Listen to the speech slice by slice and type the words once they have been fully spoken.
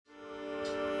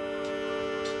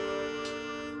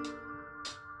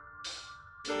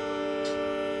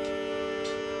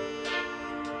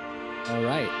All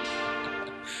right.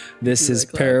 This is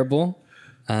Parable.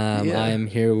 I am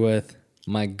here with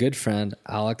my good friend,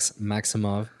 Alex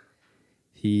Maksimov.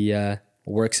 He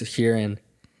works here in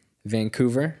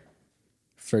Vancouver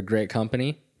for a great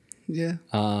company. Yeah.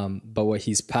 But what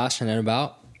he's passionate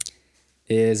about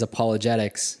is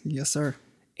apologetics. Yes, sir.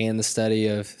 And the study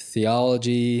of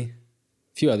theology,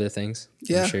 a few other things.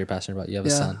 Yeah. I'm sure you're passionate about. You have a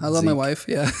son. I love my wife.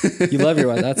 Yeah. You love your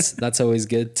wife. That's always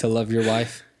good to love your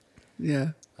wife. Yeah.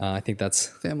 I think that's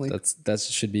family. That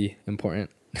should be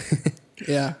important.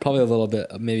 Yeah. Probably a little bit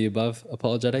maybe above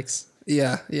apologetics.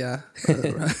 Yeah. Yeah.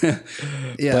 Yeah.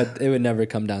 But it would never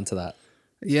come down to that.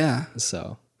 Yeah.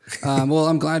 So. Well,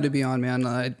 I'm glad to be on, man.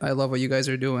 I love what you guys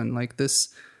are doing. Like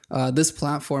this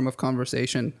platform of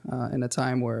conversation in a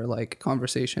time where like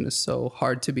conversation is so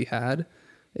hard to be had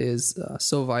is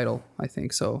so vital, I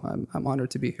think. So I'm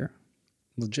honored to be here.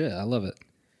 Legit. I love it.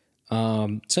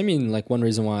 So I mean, like one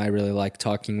reason why I really like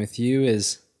talking with you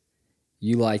is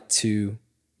you like to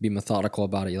be methodical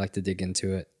about it. You like to dig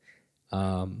into it.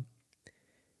 I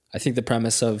think the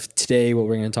premise of today, what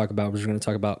we're going to talk about, we're going to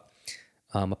talk about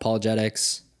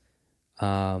apologetics.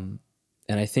 And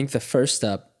I think the first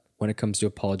step when it comes to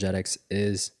apologetics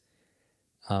is,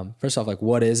 first off, like,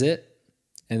 what is it?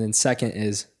 And then second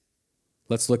is,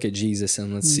 let's look at Jesus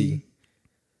and let's see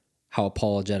how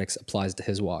apologetics applies to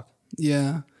his walk.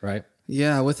 Yeah. Right?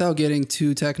 Yeah. Without getting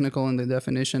too technical in the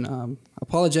definition,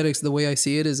 apologetics, the way I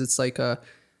see it is it's like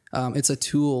it's a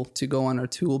tool to go on our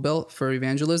tool belt for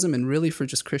evangelism and really for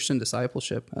just Christian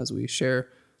discipleship as we share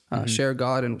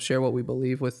God and share what we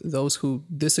believe with those who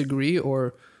disagree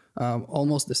or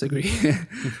almost disagree.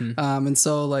 And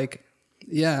so like,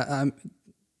 to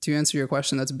answer your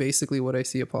question, that's basically what I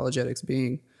see apologetics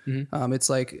being. It's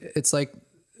like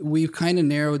we've kind of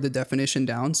narrowed the definition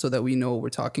down so that we know what we're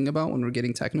talking about when we're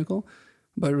getting technical,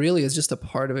 but really it's just a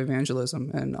part of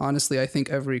evangelism. And honestly, I think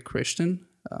every Christian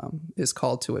is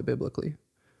called to it biblically.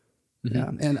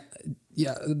 And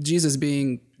Jesus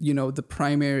being, the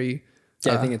primary.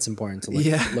 I think it's important to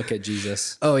look at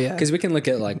Jesus. Oh yeah. Because we can look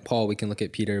at like Paul, we can look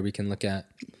at Peter, we can look at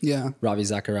Ravi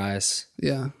Zacharias.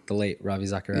 Yeah. The late Ravi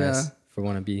Zacharias, if we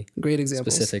want to be great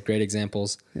examples. Specific, great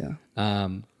examples. Yeah.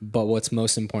 But what's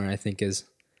most important, I think, is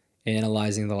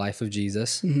analyzing the life of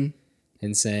Jesus and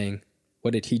saying,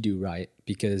 what did he do right?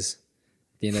 Because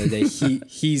at the end of the day,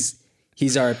 he's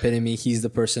our epitome. He's the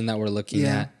person that we're looking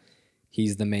at.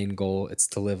 He's the main goal. It's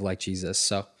to live like Jesus.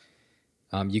 So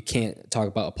you can't talk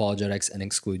about apologetics and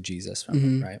exclude Jesus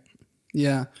from it, right?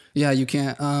 Yeah. Yeah, you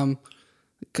can't.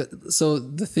 So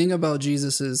the thing about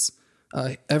Jesus is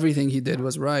everything he did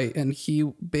was right. And he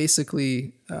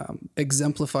basically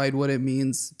exemplified what it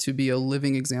means to be a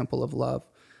living example of love.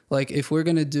 Like if we're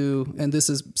going to do, and this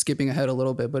is skipping ahead a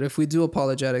little bit, but if we do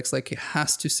apologetics, like it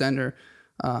has to center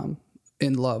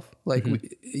in love. Like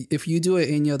if you do it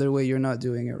any other way, you're not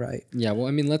doing it right. Yeah. Well,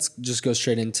 I mean, let's just go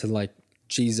straight into like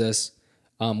Jesus.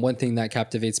 One thing that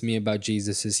captivates me about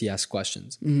Jesus is he asks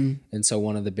questions. And so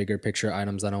one of the bigger picture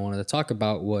items that I wanted to talk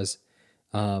about was,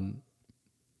 I'll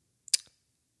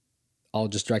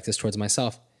just direct this towards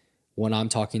myself. When I'm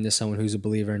talking to someone who's a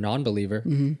believer, non-believer,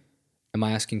 am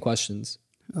I asking questions?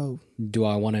 Oh, do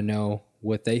I want to know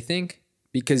what they think?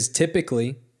 Because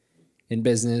typically in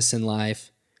business and life,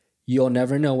 you'll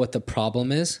never know what the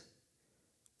problem is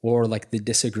or like the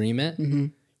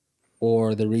disagreement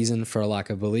or the reason for a lack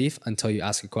of belief until you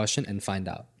ask a question and find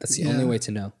out. That's the only way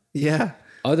to know. Yeah.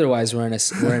 Otherwise, we're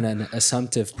in an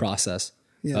assumptive process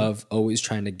of always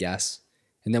trying to guess.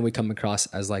 And then we come across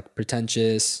as like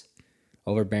pretentious,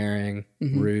 overbearing,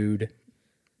 rude.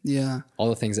 Yeah. All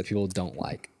the things that people don't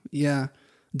like. Yeah.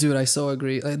 Dude, I so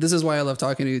agree. This is why I love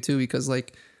talking to you too, because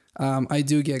like I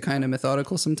do get kind of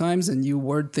methodical sometimes and you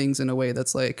word things in a way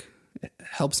that's like, it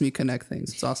helps me connect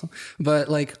things. It's awesome. But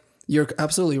like, you're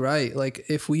absolutely right. Like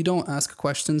if we don't ask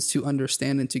questions to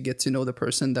understand and to get to know the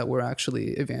person that we're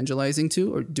actually evangelizing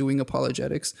to or doing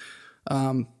apologetics,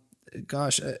 you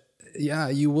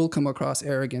will come across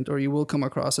arrogant or you will come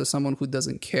across as someone who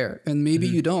doesn't care. And maybe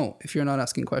you don't, if you're not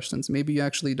asking questions, maybe you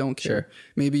actually don't care. Sure.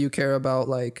 Maybe you care about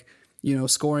like,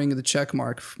 scoring the check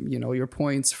mark, your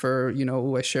points for,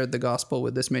 I shared the gospel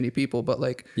with this many people, but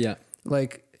like, the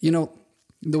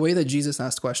way that Jesus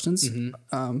asked questions,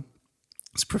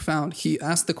 it's profound. He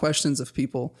asked the questions of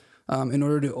people in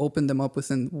order to open them up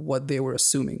within what they were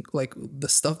assuming, like the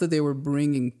stuff that they were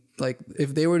bringing. Like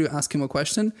if they were to ask him a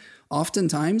question,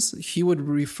 oftentimes he would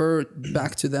refer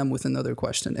back to them with another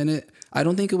question. And I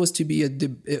don't think it was to be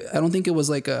I don't think it was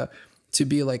like to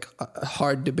be like a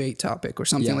hard debate topic or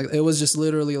something like that. It was just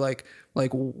literally like,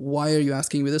 why are you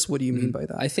asking me this? What do you mean by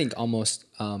that? I think almost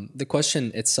the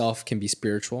question itself can be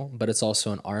spiritual, but it's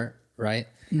also an art, right?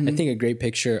 I think a great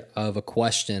picture of a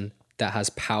question that has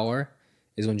power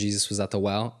is when Jesus was at the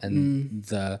well and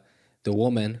the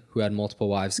woman who had multiple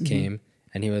wives came,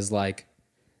 and he was like,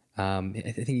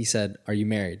 I think he said, "Are you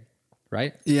married?"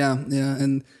 Right? Yeah.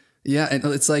 And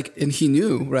it's like, and he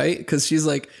knew, right? Because she's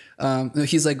like,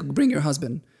 he's like, "Bring your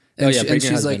husband." And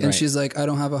she's like, "I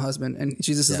don't have a husband." And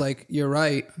Jesus is like, "You're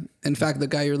right. In fact, the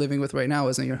guy you're living with right now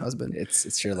isn't your husband.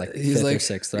 It's your like fifth or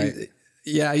sixth, right?"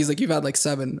 Yeah, he's like, "You've had like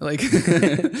 7." Like,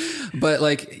 but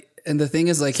like, and the thing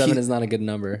is, like, 7 is not a good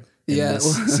number in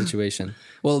this situation.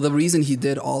 Well, the reason he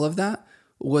did all of that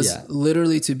was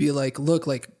literally to be like, "Look,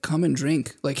 like, come and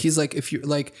drink." Like, he's like, if you're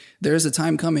like, there's a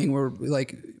time coming where,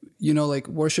 like, you know, like,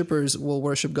 worshipers will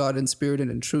worship God in spirit and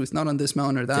in truth, not on this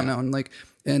mountain or that mountain. Like,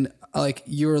 and like,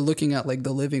 you're looking at like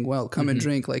the living well, come and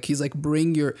drink. Like, he's like,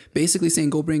 basically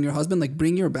saying, go bring your husband, like,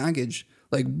 bring your baggage,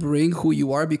 like, bring who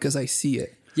you are, because I see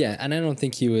it. Yeah. And I don't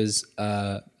think he was,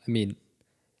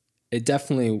 it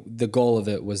definitely, the goal of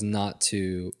it was not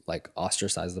to like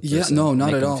ostracize the person. Yeah, no,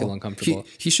 not at all. Feel uncomfortable.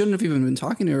 He shouldn't have even been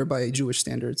talking to her by Jewish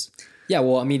standards. Yeah.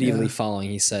 Well, immediately following,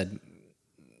 he said,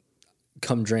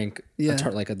 "Come drink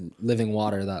like a living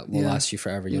water that will last you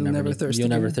forever. You'll never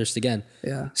thirst again."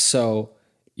 Yeah. So,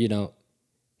 you know,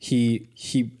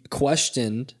 he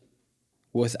questioned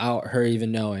without her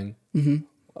even knowing,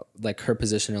 like, her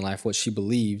position in life, what she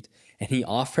believed. And he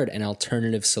offered an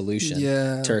alternative solution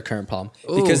to her current problem.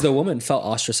 Because the woman felt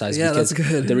ostracized because that's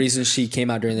good. The reason she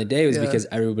came out during the day was because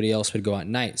everybody else would go at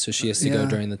night. So she has to go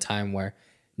during the time where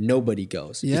nobody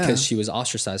goes because she was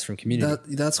ostracized from community.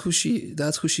 That's who she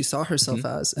saw herself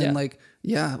as. And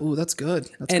that's good.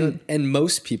 That's good. And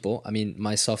most people, I mean,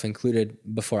 myself included,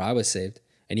 before I was saved,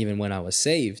 and even when I was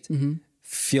saved,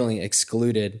 feeling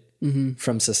excluded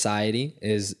from society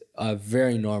is a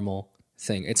very normal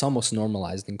thing. It's almost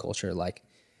normalized in culture, like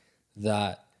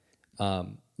that.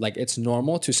 Like, it's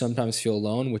normal to sometimes feel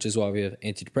alone, which is why we have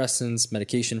antidepressants,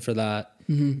 medication for that.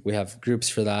 We have groups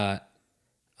for that.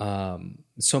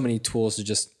 So many tools to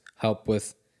just help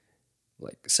with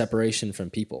like separation from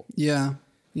people. Yeah.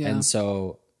 And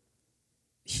so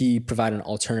he provided an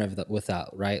alternative with that,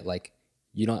 right? Like,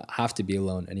 you don't have to be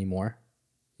alone anymore.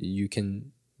 You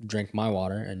can drink my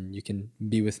water and you can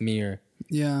be with me, or,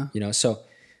 you know, so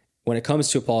when it comes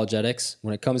to apologetics,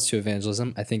 when it comes to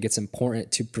evangelism, I think it's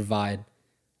important to provide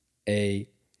he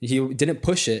didn't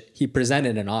push it. He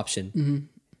presented an option.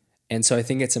 And so I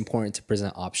think it's important to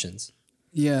present options.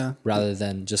 Yeah. Rather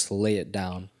than just lay it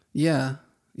down. Yeah.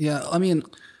 Yeah. I mean,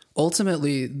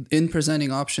 ultimately, in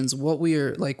presenting options, what we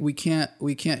are like, we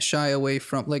can't shy away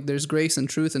from, like, there's grace and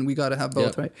truth, and we got to have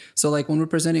both, right? So like, when we're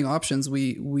presenting options,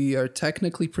 we are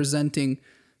technically presenting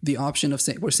the option of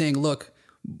saying, we're saying, look,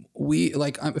 we,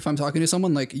 like, if I'm talking to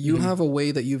someone, like, you have a way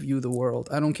that you view the world.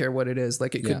 I don't care what it is.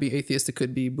 Like, it could be atheist, it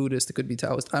could be Buddhist, it could be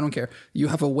Taoist. I don't care. You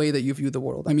have a way that you view the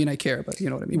world. I mean, I care, but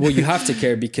you know what I mean? Well, you have to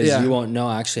care because you won't know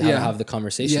actually how to have the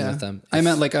conversation with them. I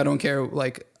meant, like, I don't care,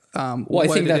 like, well, I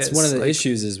think that's one of the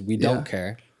issues is we don't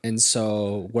care. And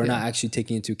so we're not actually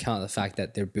taking into account the fact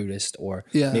that they're Buddhist, or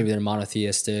maybe they're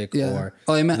monotheistic, or...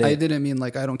 Oh, I didn't mean,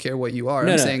 like, I don't care what you are.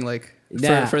 I'm saying, like,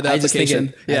 for the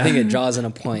application. I think it draws in a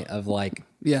point of, like,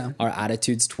 our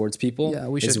attitudes towards people. Yeah,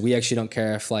 we actually don't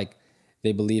care if, like,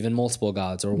 they believe in multiple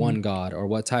gods or one God, or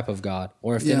what type of God,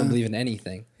 or if they don't believe in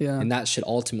anything. Yeah. And that should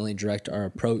ultimately direct our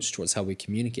approach towards how we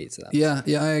communicate to them. Yeah,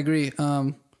 I agree.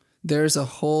 There's a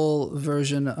whole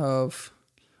version of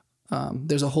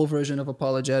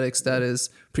apologetics that is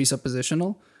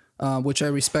presuppositional, which I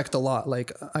respect a lot.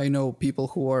 Like, I know people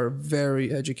who are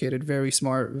very educated, very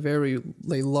smart,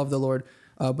 they love the Lord,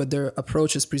 but their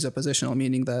approach is presuppositional,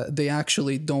 meaning that they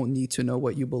actually don't need to know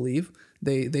what you believe.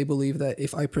 They believe that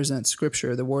if I present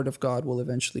scripture, the word of God will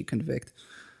eventually convict.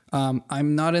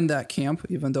 I'm not in that camp,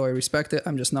 even though I respect it.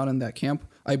 I'm just not in that camp.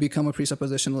 I become a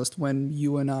presuppositionalist when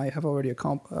you and I have already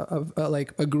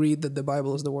agreed that the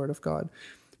Bible is the word of God.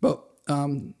 But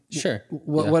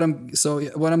what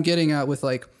I'm getting at with,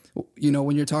 like, you know,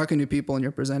 when you're talking to people and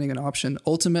you're presenting an option,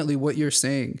 ultimately what you're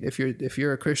saying, if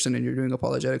you're a Christian and you're doing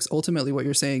apologetics, ultimately what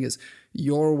you're saying is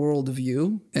your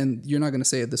worldview, and you're not going to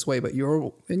say it this way, but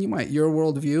your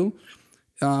worldview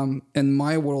and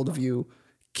my worldview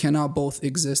cannot both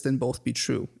exist and both be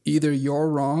true. Either you're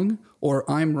wrong or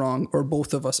I'm wrong, or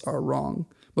both of us are wrong.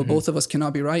 But both of us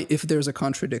cannot be right if there's a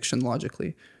contradiction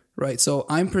logically, right? So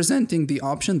I'm presenting the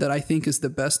option that I think is the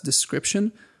best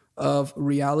description of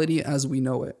reality as we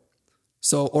know it.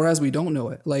 So, or as we don't know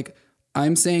it. Like,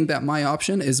 I'm saying that my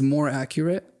option is more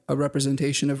accurate, a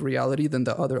representation of reality, than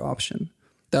the other option.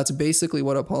 That's basically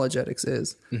what apologetics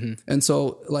is. And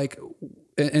so, like,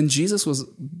 and Jesus was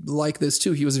like this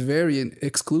too. He was very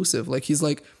exclusive. Like, he's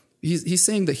like, he's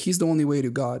saying that he's the only way to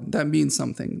God. That means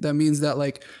something. That means that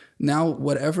like now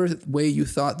whatever way you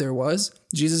thought there was,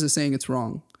 Jesus is saying it's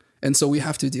wrong. And so we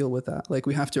have to deal with that. Like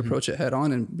we have to approach it head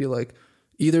on and be like,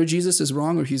 either Jesus is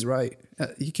wrong or he's right.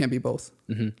 He can't be both.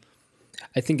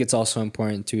 I think it's also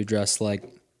important to address like,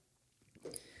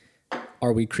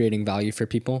 are we creating value for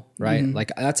people? Right?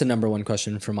 Like that's a number one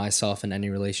question for myself in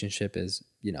any relationship is,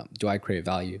 you know, do I create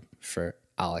value for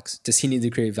Alex? Does he need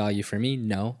to create value for me?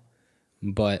 No.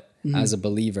 But as a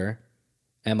believer,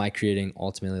 am I creating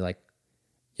ultimately like,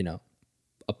 you know,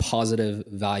 a positive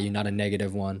value, not a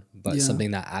negative one, but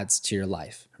something that adds to your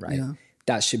life, right? Yeah.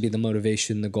 That should be the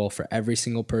motivation, the goal for every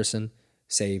single person,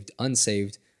 saved,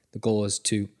 unsaved. The goal is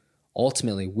to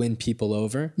ultimately win people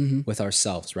over with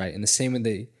ourselves, right? In the same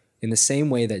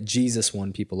way that Jesus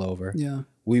won people over,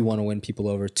 we want to win people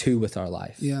over too with our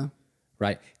life. Yeah.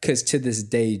 Right? Because to this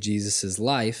day, Jesus's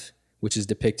life, which is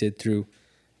depicted through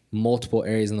multiple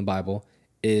areas in the Bible,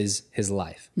 is his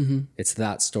life. It's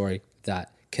that story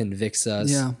that convicts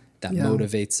us, that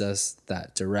motivates us,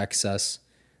 that directs us.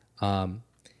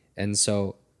 And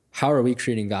so how are we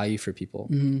creating value for people?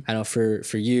 I know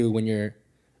for you, when you're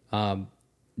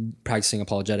practicing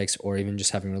apologetics or even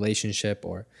just having a relationship,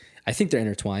 or I think they're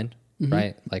intertwined,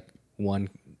 right? Like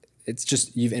it's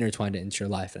just, you've intertwined it into your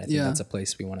life. And I think that's a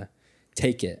place we want to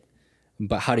take it.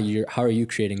 But how are you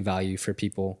creating value for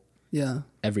people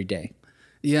every day?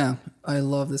 Yeah, I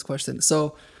love this question.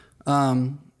 So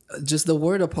just the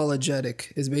word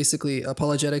apologetic is basically,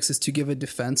 apologetics is to give a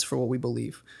defense for what we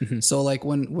believe. So like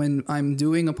when I'm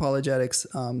doing apologetics,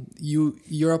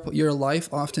 your life,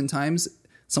 oftentimes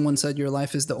someone said your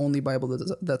life is the only Bible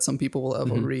that some people will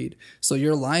ever read. So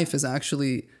your life is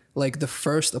actually like the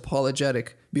first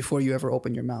apologetic before you ever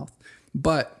open your mouth.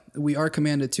 But we are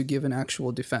commanded to give an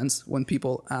actual defense when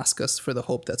people ask us for the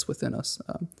hope that's within us,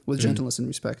 with gentleness and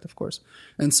respect, of course.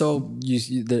 And so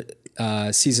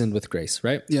seasoned with grace,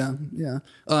 right? Yeah.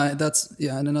 That's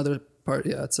and another part.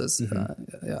 Yeah, it says,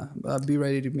 be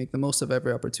ready to make the most of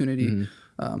every opportunity.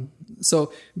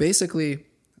 So basically,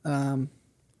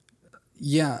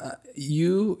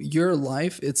 your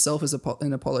life itself is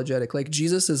an apologetic. Like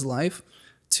Jesus's life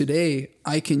today,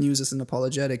 I can use as an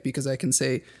apologetic because I can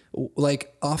say,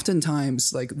 like,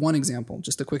 oftentimes, like one example,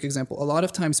 just a quick example. A lot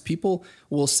of times people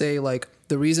will say like,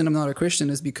 the reason I'm not a Christian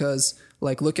is because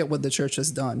like, look at what the church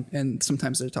has done. And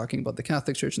sometimes they're talking about the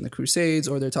Catholic Church and the Crusades,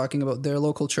 or they're talking about their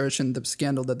local church and the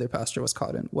scandal that their pastor was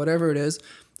caught in. Whatever it is,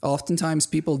 oftentimes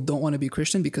people don't want to be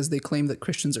Christian because they claim that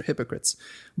Christians are hypocrites.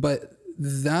 But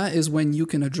that is when you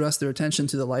can address their attention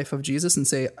to the life of Jesus and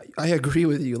say, I agree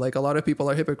with you. Like, a lot of people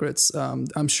are hypocrites.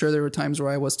 I'm sure there were times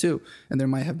where I was too, and there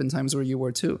might have been times where you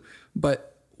were too.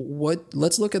 But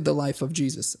let's look at the life of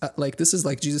Jesus. Like, this is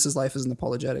like Jesus's life is an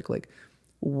apologetic. Like,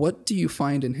 what do you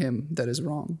find in him that is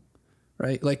wrong?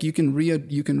 Right? Like, you can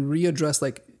readdress,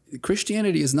 like,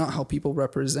 Christianity is not how people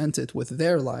represent it with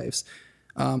their lives,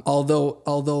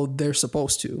 although they're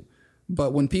supposed to.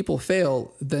 But when people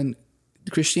fail, then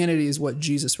Christianity is what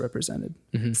Jesus represented,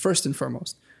 first and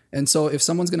foremost. And so if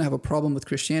someone's going to have a problem with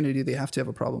Christianity, they have to have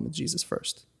a problem with Jesus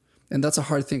first. And that's a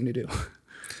hard thing to do.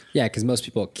 Yeah, because most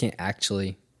people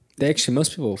most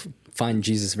people find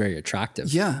Jesus very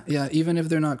attractive. Yeah. Even if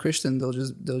they're not Christian, they'll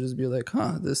just be like,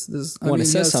 this. It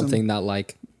says something that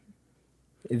like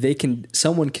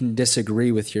someone can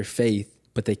disagree with your faith,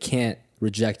 but they can't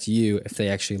reject you if they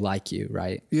actually like you,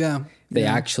 right? Yeah. They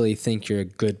actually think you're a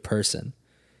good person.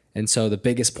 And so the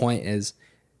biggest point is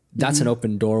that's an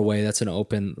open doorway. That's an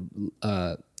open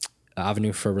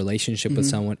avenue for a relationship with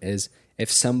someone, is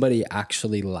if somebody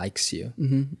actually likes you,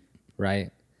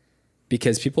 right?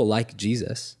 Because people like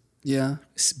Jesus. Yeah.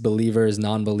 Believers,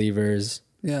 non-believers.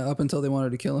 Yeah, up until they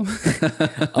wanted to kill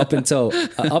him. up until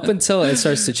it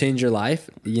starts to change your life,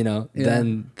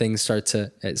 then it starts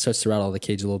to rattle the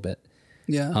cage a little bit.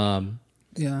 Yeah.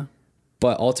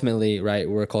 But ultimately, right,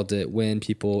 we're called to win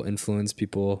people, influence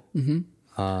people.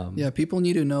 People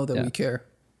need to know that we care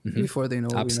before they know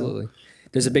what we know.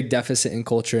 There's a big deficit in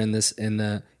culture in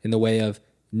the way of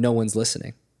no one's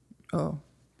listening. Oh.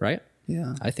 Right?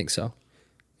 Yeah. I think so.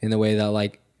 In the way that,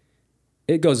 like,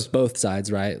 it goes both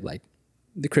sides, right? Like,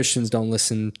 the Christians don't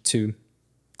listen to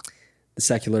the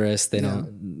secularists. They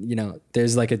don't,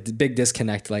 there's like a big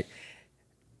disconnect. Like,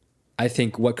 I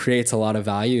think what creates a lot of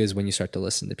value is when you start to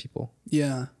listen to people.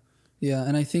 Yeah.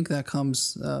 And I think that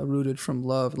comes rooted from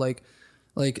love. Like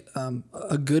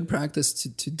a good practice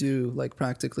to do, like,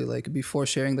 practically, like, before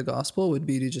sharing the gospel would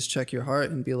be to just check your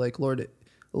heart and be like, Lord,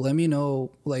 let me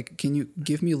know, like, can you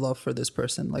give me love for this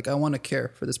person? Like, I want to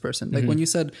care for this person. Like, when you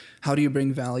said, how do you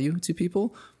bring value to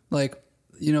people? Like,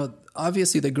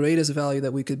 obviously the greatest value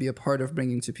that we could be a part of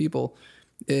bringing to people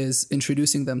is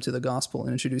introducing them to the gospel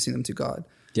and introducing them to God.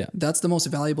 Yeah. That's the most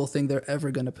valuable thing they're ever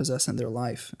going to possess in their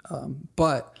life.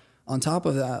 But on top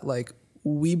of that, like,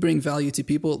 we bring value to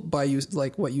people by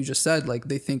like what you just said, like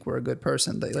they think we're a good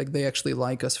person. They actually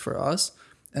like us for us.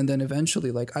 And then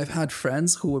eventually, like, I've had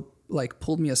friends who were like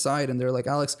pulled me aside and they're like,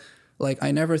 Alex, like,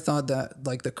 I never thought that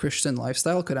like the Christian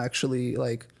lifestyle could actually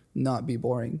like not be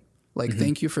boring. Like,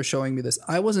 thank you for showing me this.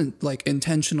 I wasn't like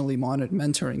intentionally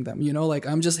mentoring them, like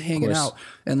I'm just hanging out.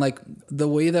 And like the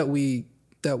way that we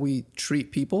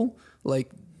treat people,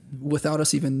 like without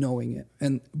us even knowing it,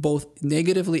 and both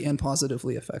negatively and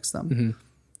positively affects them.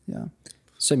 Yeah.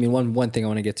 So, I mean, one thing I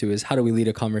want to get to is how do we lead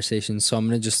a conversation? So I'm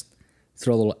going to just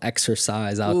throw a little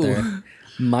exercise out there.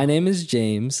 My name is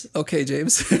James. Okay,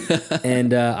 James.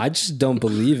 And I just don't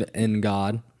believe in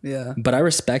God. Yeah. But I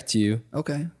respect you.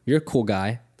 Okay. You're a cool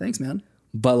guy. Thanks, man.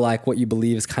 But like what you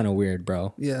believe is kind of weird,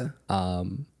 bro. Yeah. I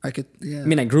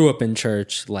mean, I grew up in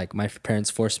church. Like my parents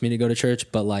forced me to go to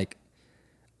church, but like,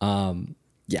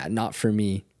 yeah, not for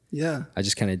me. Yeah. I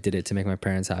just kind of did it to make my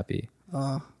parents happy.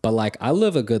 But like, I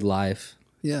live a good life.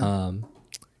 Yeah.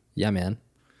 Yeah, man.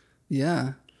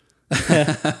 Yeah.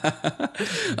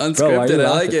 Unscripted. Bro, I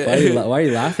like it. Why are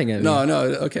you laughing at me? No.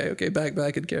 Okay.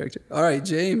 Back in character. All right,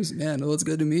 James, man. Well, it's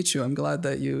good to meet you. I'm glad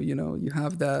that you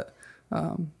have that,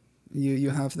 you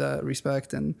have that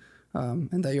respect and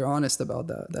that you're honest about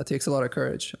that. That takes a lot of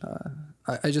courage.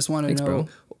 I just want to know, bro.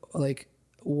 Like,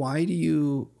 why do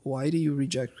you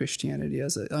reject Christianity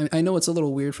I know it's a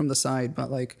little weird from the side, but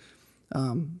like,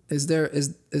 is there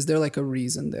like a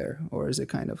reason there, or is it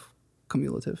kind of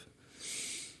cumulative?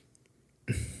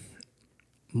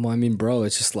 Well, I mean, bro,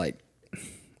 it's just like,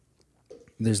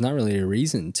 there's not really a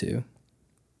reason to.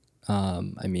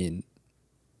 I mean,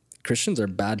 Christians are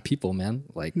bad people, man.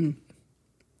 Like,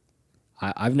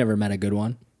 I've never met a good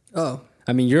one. Oh.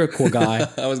 I mean, you're a cool guy.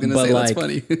 I was going to say, like, that's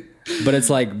funny. But it's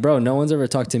like, bro, no one's ever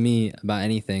talked to me about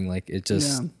anything. Like, it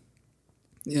just...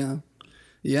 Yeah.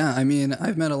 I mean,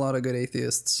 I've met a lot of good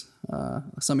atheists.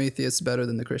 Some atheists better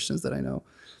than the Christians that I know.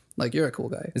 Like, you're a cool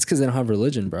guy. It's because they don't have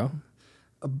religion, bro.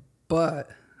 But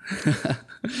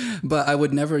I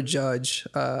would never judge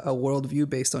a worldview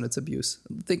based on its abuse.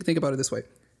 Think about it this way.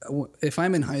 If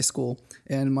I'm in high school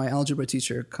and my algebra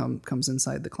teacher comes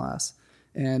inside the class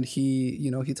and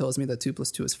he tells me that 2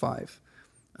 + 2 is 5,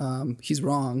 he's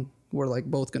wrong. We're like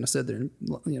both going to sit there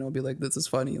and, be like, this is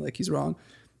funny. Like, he's wrong.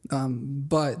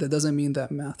 But that doesn't mean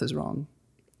that math is wrong.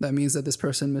 That means that this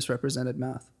person misrepresented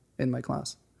math in my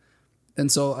class.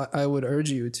 And so I would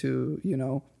urge you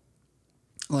to,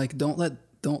 like, don't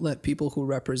let people who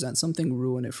represent something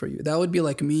ruin it for you. That would be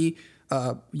like me,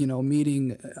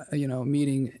 meeting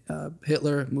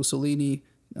Hitler, Mussolini,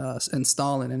 and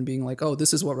Stalin, and being like, oh,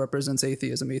 this is what represents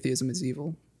atheism. Atheism is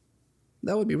evil.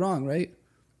 That would be wrong, right?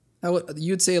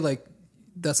 You'd say, like,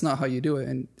 that's not how you do it,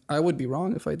 and I would be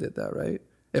wrong if I did that, right?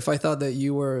 If I thought that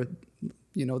you were,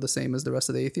 the same as the rest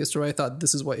of the atheists, or I thought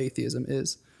this is what atheism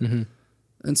is. Mm-hmm.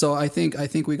 And so I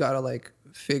think we gotta, like,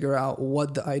 figure out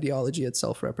what the ideology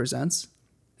itself represents,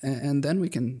 and then we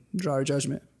can draw our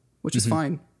judgment, which is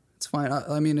fine. It's fine.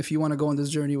 I mean, if you want to go on this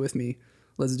journey with me,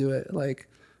 let's do it. Like,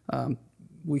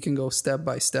 we can go step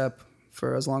by step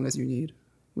for as long as you need.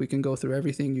 We can go through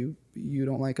everything you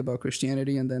don't like about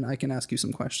Christianity, and then I can ask you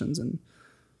some questions. And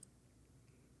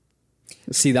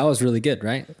see, that was really good,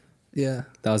 right? Yeah,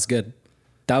 that was good.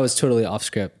 That was totally off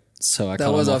script. So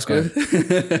that was off script.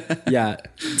 Yeah.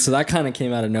 So that kind of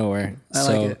came out of nowhere. I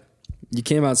like it. You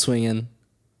came out swinging.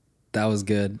 That was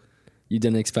good. You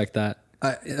didn't expect that.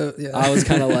 Yeah. I was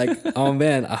kind of like, oh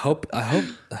man, I hope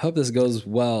this goes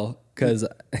well, because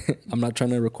I'm not trying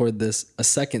to record this a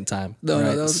second time. No,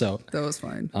 that was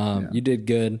fine. You did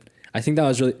good. I think that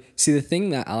was really, see, the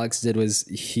thing that Alex did was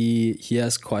he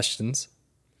asked questions,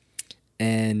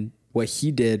 and what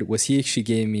he did was he actually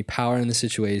gave me power in the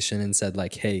situation and said,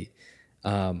 like, hey,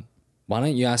 why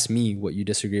don't you ask me what you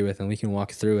disagree with, and we can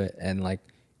walk through it, and like,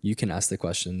 you can ask the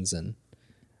questions, and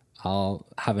I'll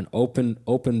have an open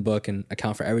book and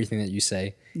account for everything that you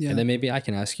say. Yeah. And then maybe I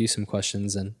can ask you some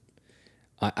questions. And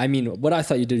I mean, what I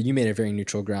thought you did, you made a very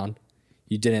neutral ground.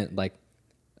 You didn't like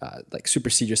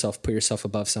supersede yourself, put yourself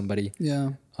above somebody.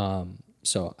 Yeah.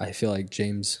 So I feel like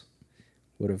James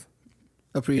would have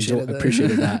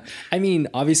appreciated that. I mean,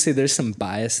 obviously there's some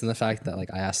bias in the fact that,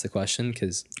 like, I asked the question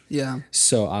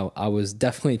so I was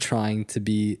definitely trying to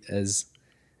be as,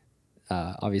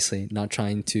 obviously not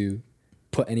trying to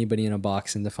put anybody in a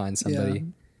box and define somebody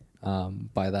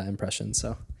by that impression.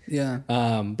 So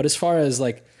but as far as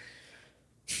like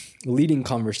leading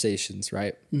conversations,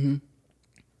 right? Mm-hmm.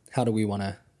 How do we want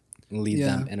to lead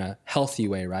them in a healthy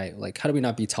way, right? Like, how do we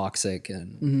not be toxic,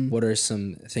 and what are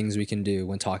some things we can do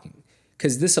when talking?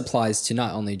 Because this applies to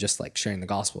not only just like sharing the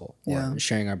gospel or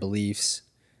sharing our beliefs,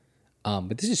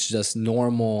 but this is just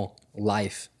normal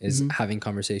life, is having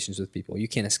conversations with people. You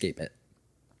can't escape it.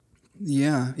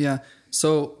 Yeah, yeah.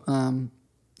 So,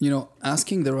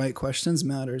 asking the right questions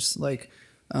matters. Like,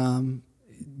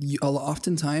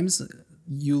 oftentimes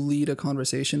you lead a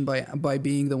conversation by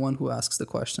being the one who asks the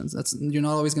questions. You're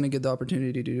not always going to get the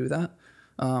opportunity to do that.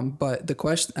 But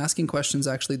asking questions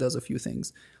actually does a few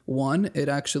things. One, it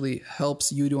actually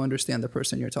helps you to understand the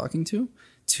person you're talking to.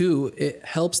 Two, it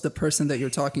helps the person that you're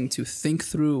talking to think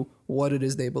through what it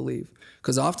is they believe.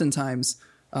 Because oftentimes,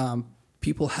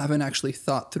 people haven't actually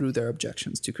thought through their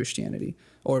objections to Christianity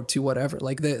or to whatever.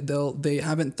 Like they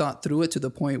haven't thought through it to the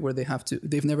point where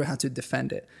they've never had to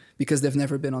defend it, because they've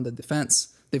never been on the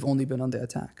defense. They've only been on the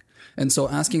attack. And so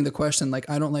asking the question, like,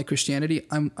 I don't like Christianity.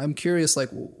 I'm curious, like,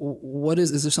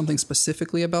 is there something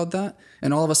specifically about that?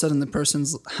 And all of a sudden the person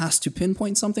has to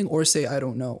pinpoint something or say, I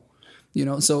don't know,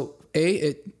 so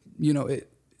it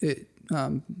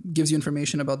gives you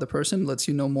information about the person, lets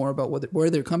you know more about where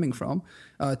they're coming from.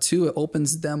 Two, it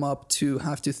opens them up to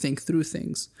have to think through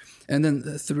things. And then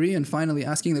three, and finally,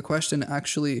 asking the question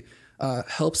actually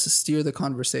helps steer the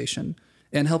conversation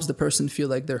and helps the person feel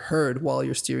like they're heard while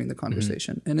you're steering the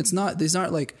conversation. And these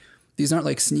aren't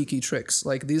like sneaky tricks.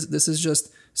 Like this is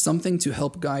just something to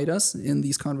help guide us in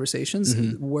these conversations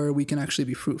where we can actually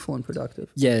be fruitful and productive.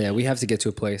 Yeah. We have to get to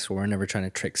a place where we're never trying to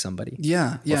trick somebody.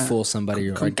 Yeah. Or fool somebody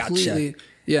or gotcha.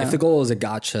 Yeah. If the goal is a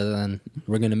gotcha, then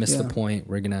we're going to miss the point.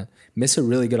 We're going to miss a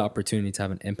really good opportunity to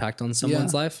have an impact on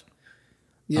someone's life.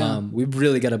 Yeah. We've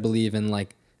really got to believe in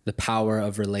like the power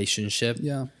of relationship.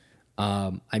 Yeah.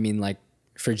 I mean, like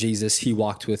for Jesus, he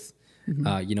walked with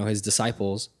his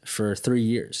disciples for 3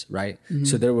 years, right?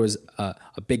 So there was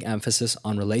a big emphasis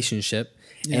on relationship,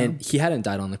 and he hadn't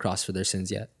died on the cross for their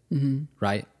sins yet,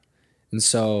 right? And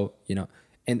so,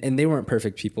 and they weren't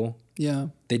perfect people. Yeah.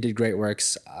 They did great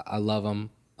works. I love them.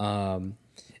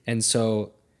 And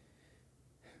so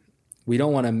we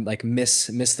don't want to like miss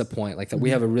the point, like that we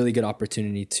have a really good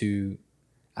opportunity to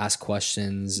ask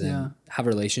questions and have a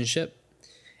relationship.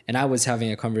 And I was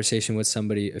having a conversation with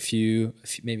somebody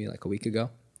maybe like a week ago.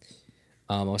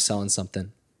 I was selling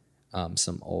something,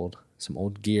 some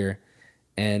old gear,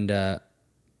 and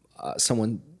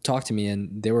someone talked to me,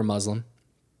 and they were Muslim.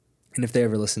 And if they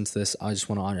ever listen to this, I just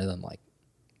want to honor them, like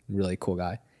really cool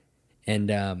guy.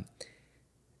 And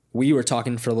we were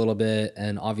talking for a little bit,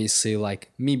 and obviously, like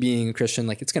me being a Christian,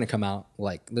 like it's gonna come out.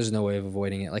 Like there's no way of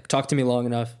avoiding it. Like talk to me long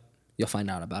enough, you'll find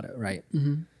out about it, right?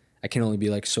 I can only be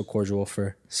like so cordial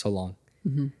for so long.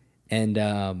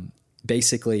 And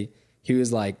basically he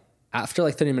was like, after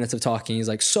like 30 minutes of talking, he's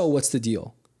like, so what's the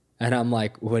deal? And I'm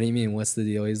like, what do you mean? What's the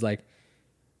deal? He's like,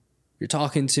 you're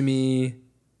talking to me.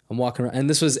 I'm walking around. And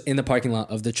this was in the parking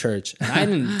lot of the church. And I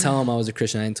didn't tell him I was a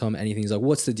Christian. I didn't tell him anything. He's like,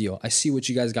 what's the deal? I see what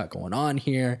you guys got going on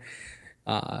here.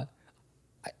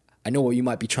 I know what you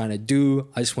might be trying to do.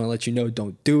 I just want to let you know,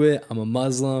 don't do it. I'm a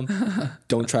Muslim.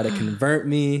 Don't try to convert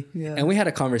me. Yeah. And we had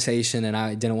a conversation, and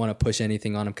I didn't want to push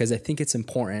anything on him because I think it's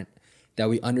important that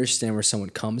we understand where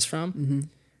someone comes from.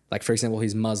 Like, for example,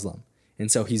 he's Muslim.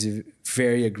 And so he's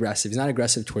very aggressive. He's not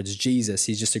aggressive towards Jesus.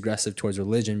 He's just aggressive towards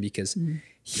religion because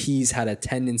he's had a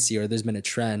tendency, or there's been a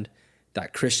trend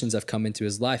that Christians have come into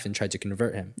his life and tried to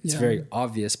convert him. It's very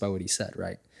obvious by what he said,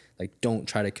 right? Like, don't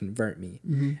try to convert me.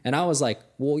 And I was like,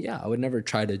 well, yeah, I would never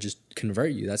try to just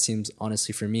convert you. That seems,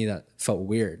 honestly, for me, that felt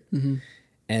weird.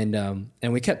 And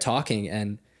we kept talking,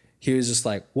 and he was just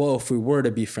like, well, if we were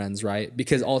to be friends, right?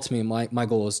 Because ultimately my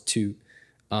goal is to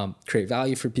create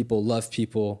value for people, love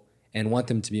people, and want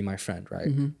them to be my friend, right?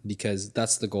 Because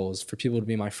that's the goal, is for people to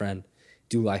be my friend,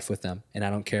 do life with them. And I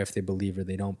don't care if they believe or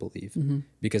they don't believe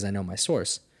because I know my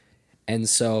source. And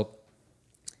so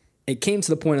it came to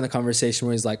the point in the conversation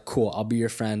where he's like, cool, I'll be your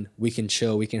friend. We can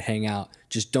chill. We can hang out.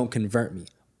 Just don't convert me.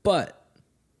 But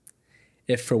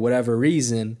if for whatever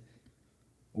reason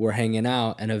we're hanging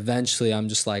out and eventually I'm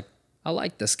just like, I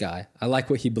like this guy. I like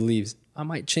what he believes. I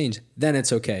might change. Then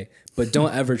it's okay. But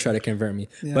don't ever try to convert me.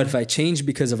 But if I change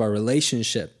because of our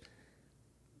relationship,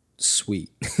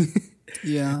 sweet.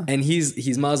 And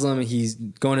he's Muslim. He's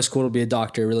going to school to be a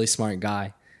doctor, a really smart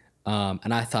guy.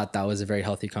 And I thought that was a very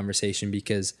healthy conversation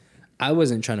because I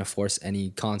wasn't trying to force any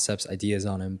concepts, ideas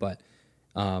on him, but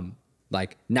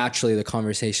like naturally the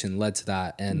conversation led to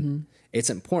that. And it's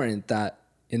important that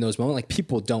in those moments, like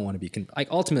people don't want to be, like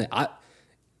ultimately,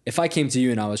 if I came to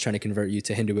you and I was trying to convert you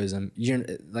to Hinduism, you're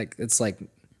like, it's like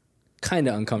kind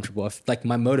of uncomfortable. If like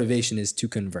my motivation is to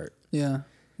convert.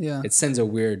 It sends a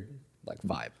weird like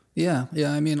vibe. Yeah.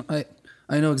 I mean,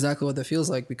 I know exactly what that feels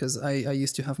like because I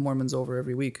used to have Mormons over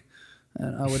every week.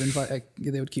 And I would invite,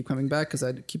 they would keep coming back because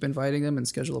I'd keep inviting them and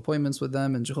schedule appointments with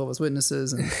them and Jehovah's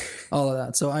Witnesses and all of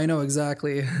that. So I know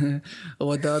exactly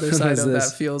what the other side of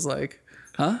that feels like.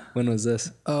 Huh? When was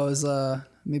this? Oh, it was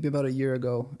maybe about a year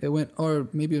ago. It went, or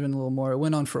maybe even a little more. It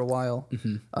went on for a while.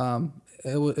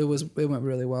 It went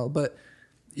really well. But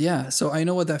yeah, so I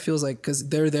know what that feels like because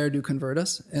they're there to convert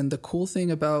us. And the cool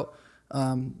thing about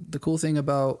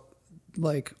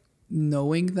like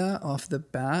knowing that off the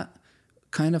bat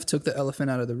kind of took the elephant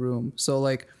out of the room. So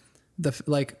like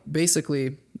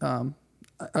basically,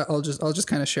 I'll just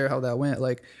kind of share how that went.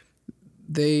 Like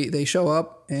they show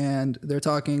up and they're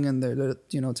talking and they're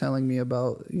telling me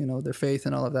about their faith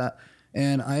and all of that.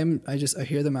 And I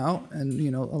hear them out,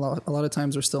 and a lot of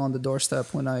times they're still on the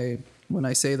doorstep when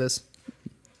I say this.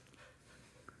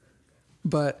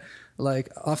 But like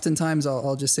oftentimes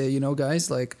I'll just say, guys,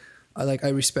 I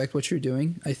respect what you're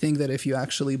doing. I think that if you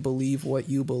actually believe what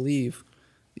you believe,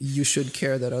 you should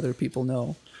care that other people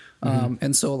know.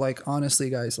 And so like, honestly,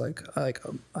 guys, I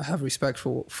have respect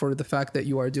for the fact that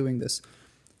you are doing this.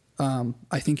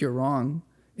 I think you're wrong,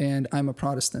 and I'm a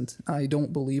Protestant. I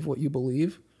don't believe what you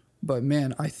believe, but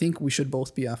man, I think we should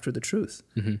both be after the truth.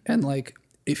 And like,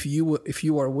 if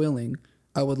you are willing,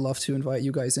 I would love to invite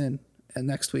you guys in, and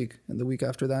next week and the week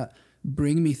after that,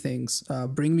 bring me things,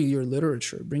 bring me your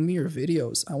literature, bring me your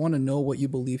videos. I want to know what you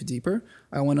believe deeper.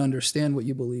 I want to understand what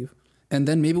you believe. And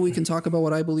then maybe we can talk about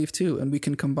what I believe too, and we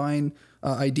can combine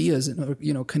ideas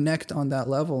and connect on that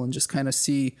level and just kind of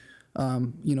see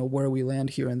where we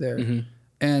land here and there.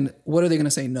 And what are they going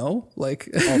to say? No? Like,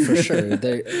 oh, for sure.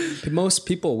 Most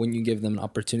people, when you give them an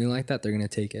opportunity like that, they're going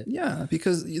to take it. Yeah,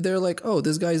 because they're like, oh,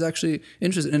 this guy's actually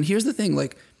interested. And here's the thing,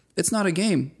 like, it's not a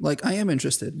game. Like, I am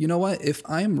interested. You know what? If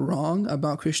I'm wrong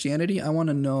about Christianity, I want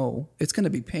to know. It's going to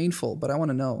be painful, but I want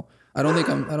to know. I don't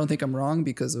think I'm wrong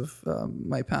because of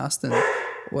my past and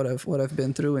what I've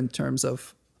been through in terms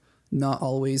of not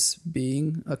always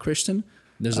being a Christian.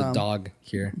 There's a dog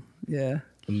here. Yeah.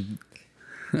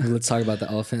 Let's talk about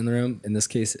the elephant in the room. In this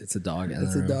case, it's a dog in the room.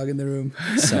 It's a dog in the room.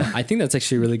 So I think that's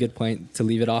actually a really good point to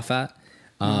leave it off at.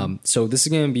 So this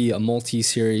is going to be a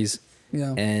multi-series.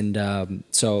 Yeah. And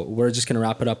so we're just going to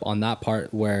wrap it up on that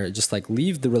part where just like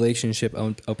leave the relationship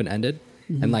open-ended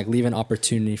and like leave an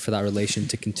opportunity for that relation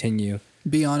to continue.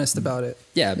 Be honest about it.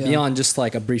 Yeah. Beyond just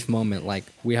like a brief moment, like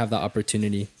we have that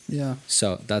opportunity. Yeah.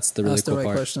 So that's the really Ask cool the right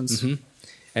part. questions.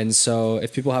 And so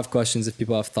if people have questions, if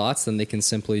people have thoughts, then they can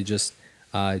simply just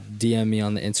DM me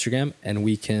on the Instagram, and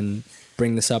we can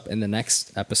bring this up in the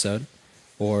next episode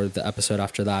or the episode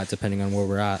after that, depending on where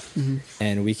we're at.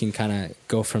 And we can kind of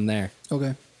go from there.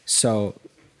 Okay. So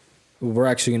we're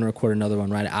actually going to record another one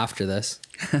right after this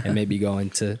and maybe go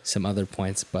into some other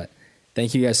points. But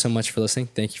thank you guys so much for listening.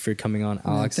 Thank you for coming on,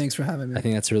 Alex. Thanks for having me. I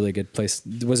think that's a really good place.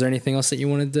 Was there anything else that you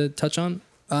wanted to touch on?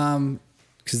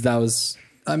 Because that was...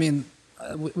 I mean...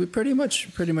 we pretty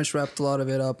much wrapped a lot of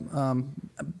it up.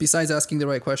 Besides asking the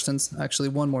right questions, actually,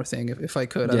 one more thing, if I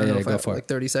could. I don't know if I have like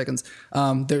 30 seconds.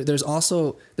 There's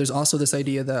also this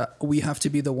idea that we have to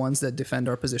be the ones that defend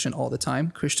our position all the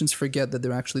time. Christians forget that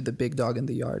they're actually the big dog in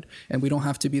the yard, and we don't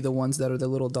have to be the ones that are the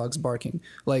little dogs barking.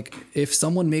 Like if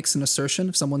someone makes an assertion,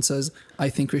 if someone says, "I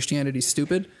think Christianity is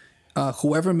stupid,"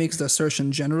 whoever makes the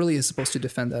assertion generally is supposed to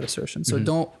defend that assertion.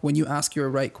 So when you ask your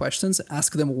right questions,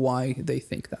 ask them why they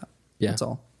think that. Yeah. That's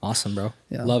all. Awesome, bro.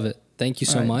 Yeah. Love it. Thank you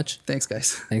so much. Thanks,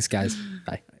 guys. Thanks, guys.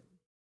 Bye.